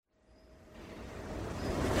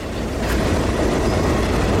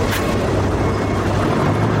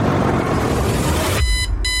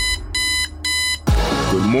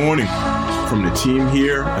morning from the team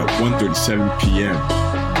here at 1:37 p.m.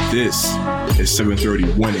 This is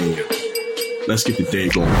 7:31 a.m. Let's get the day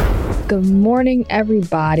going. Good morning,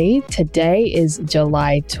 everybody. Today is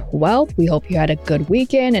July 12th. We hope you had a good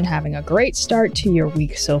weekend and having a great start to your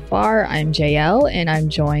week so far. I'm JL and I'm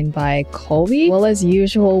joined by Colby. Well, as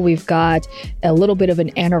usual, we've got a little bit of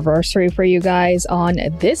an anniversary for you guys. On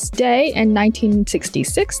this day in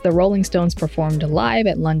 1966, the Rolling Stones performed live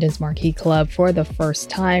at London's Marquee Club for the first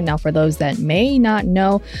time. Now, for those that may not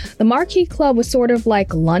know, the Marquee Club was sort of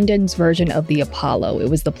like London's version of the Apollo. It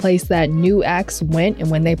was the place that new acts went,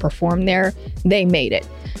 and when they performed there, they made it.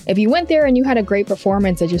 If you went there and you had a great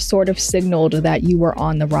performance, it just sort of signaled that you were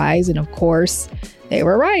on the rise. And of course, they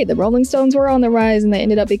were right. The Rolling Stones were on the rise, and they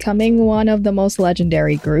ended up becoming one of the most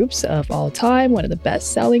legendary groups of all time, one of the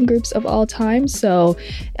best-selling groups of all time. So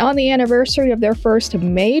on the anniversary of their first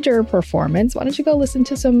major performance, why don't you go listen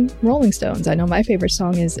to some Rolling Stones? I know my favorite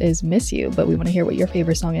song is Miss You, but we want to hear what your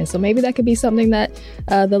favorite song is. So maybe that could be something that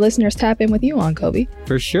the listeners tap in with you on, Kobe.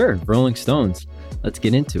 For sure. Rolling Stones. Let's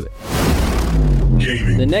get into it.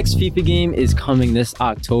 The next FIFA game is coming this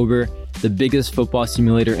October. The biggest football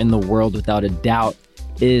simulator in the world, without a doubt,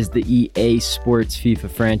 is the EA Sports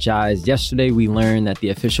FIFA franchise. Yesterday, we learned that the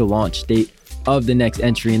official launch date of the next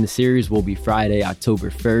entry in the series will be Friday,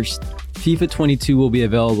 October 1st. FIFA 22 will be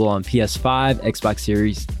available on PS5, Xbox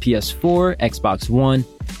Series, PS4, Xbox One,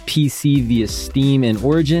 PC via Steam and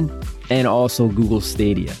Origin, and also Google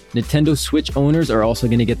Stadia. Nintendo Switch owners are also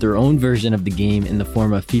going to get their own version of the game in the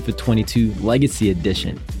form of FIFA 22 Legacy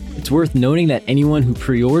Edition. It's worth noting that anyone who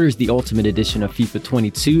pre-orders the Ultimate Edition of FIFA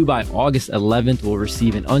 22 by August 11th will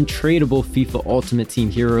receive an untradeable FIFA Ultimate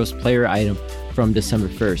Team Heroes player item from December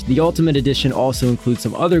 1st. The Ultimate Edition also includes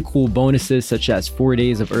some other cool bonuses, such as 4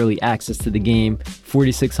 days of early access to the game,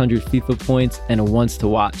 4,600 FIFA points, and a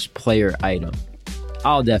once-to-watch player item.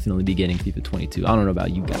 I'll definitely be getting FIFA 22. I don't know about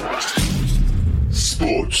you guys.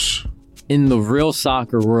 Sports. In the real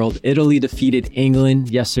soccer world, Italy defeated England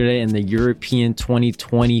yesterday in the European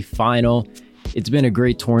 2020 final. It's been a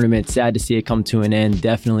great tournament. Sad to see it come to an end.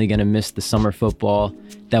 Definitely going to miss the summer football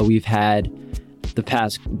that we've had the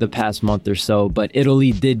past month or so. But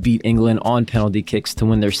Italy did beat England on penalty kicks to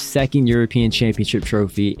win their second European Championship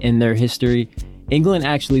trophy in their history. England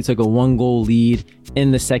actually took a 1-goal lead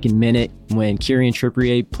in the second minute when Kieran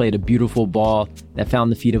Trippier played a beautiful ball that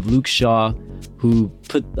found the feet of Luke Shaw, who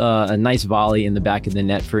put a nice volley in the back of the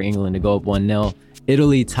net for England to go up 1-0.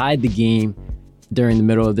 Italy tied the game during the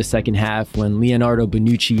middle of the second half when Leonardo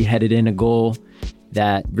Bonucci headed in a goal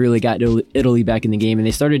that really got Italy back in the game. And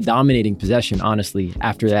they started dominating possession, honestly,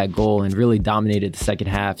 after that goal, and really dominated the second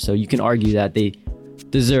half. So you can argue that they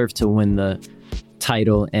deserve to win the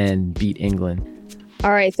title and beat England. All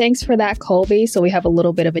right, thanks for that, Colby. So we have a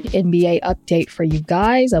little bit of an NBA update for you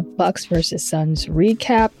guys, a Bucks versus Suns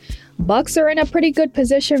recap. Bucks are in a pretty good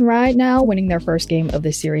position right now, winning their first game of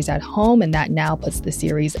the series at home, and that now puts the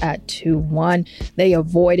series at 2-1. They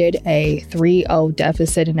avoided a 3-0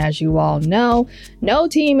 deficit, and as you all know, no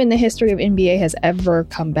team in the history of NBA has ever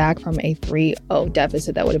come back from a 3-0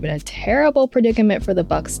 deficit. That would have been a terrible predicament for the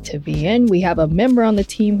Bucks to be in. We have a member on the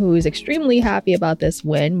team who is extremely happy about this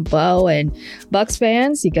win, Bo, and Bucks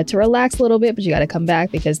fans, you get to relax a little bit, but you got to come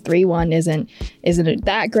back because 3-1 isn't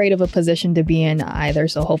that great of a position to be in either.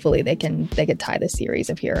 So hopefully they can tie the series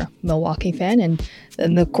if you're a Milwaukee fan, and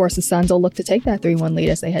then of course the Suns will look to take that 3-1 lead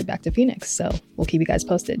as they head back to Phoenix. So we'll keep you guys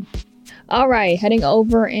posted. All right, heading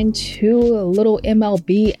over into a little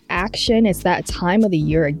MLB action. It's that time of the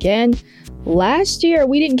year again. Last year,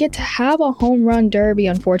 we didn't get to have a home run derby,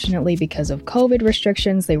 unfortunately, because of COVID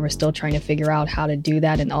restrictions. They were still trying to figure out how to do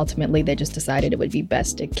that, and ultimately they just decided it would be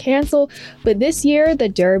best to cancel. But this year, the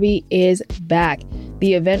derby is back.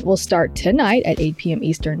 The event will start tonight at 8 p.m.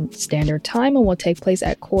 Eastern Standard Time and will take place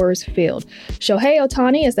at Coors Field. Shohei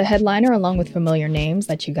Ohtani is the headliner, along with familiar names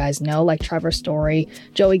that you guys know, like Trevor Story,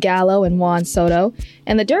 Joey Gallo, and Juan Soto.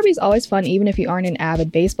 And the derby is always fun, even if you aren't an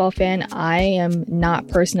avid baseball fan. I am not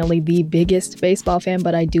personally the biggest baseball fan,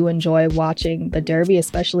 but I do enjoy watching the derby,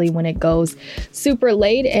 especially when it goes super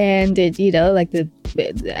late and it, like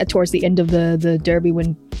towards the end of the derby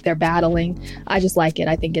when they're battling. I just like it.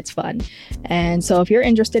 I think it's fun. And so if you're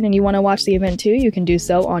interested and you want to watch the event too, you can do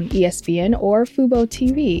so on ESPN or Fubo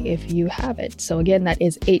TV if you have it. So again, that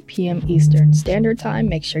is 8 p.m. Eastern Standard Time.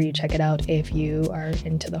 Make sure you check it out if you are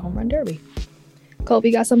into the home run derby.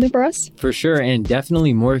 Colby, got something for us? For sure, and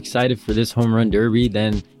definitely more excited for this home run derby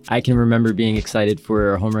than I can remember being excited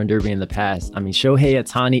for a home run derby in the past. I mean, Shohei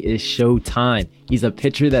Ohtani is showtime. He's a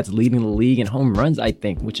pitcher that's leading the league in home runs, I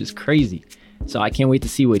think, which is crazy. So I can't wait to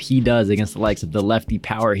see what he does against the likes of the lefty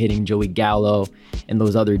power hitting Joey Gallo and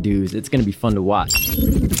those other dudes. It's going to be fun to watch.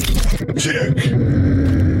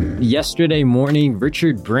 Yesterday morning,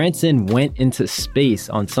 Richard Branson went into space.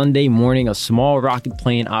 On Sunday morning, a small rocket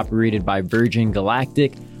plane operated by Virgin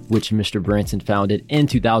Galactic, which Mr. Branson founded in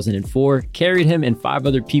 2004, carried him and 5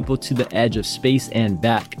 other people to the edge of space and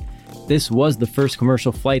back. This was the first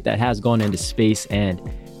commercial flight that has gone into space, and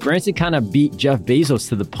Branson kind of beat Jeff Bezos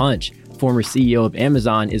to the punch. Former CEO of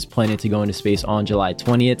Amazon is planning to go into space on July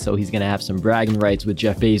 20th, so he's going to have some bragging rights with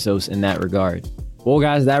Jeff Bezos in that regard. Well,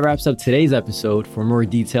 guys, that wraps up today's episode. For more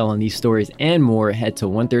detail on these stories and more, head to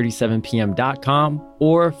 137pm.com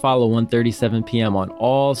or follow 137pm on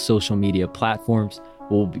all social media platforms.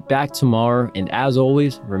 We'll be back tomorrow, and as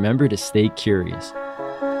always, remember to stay curious.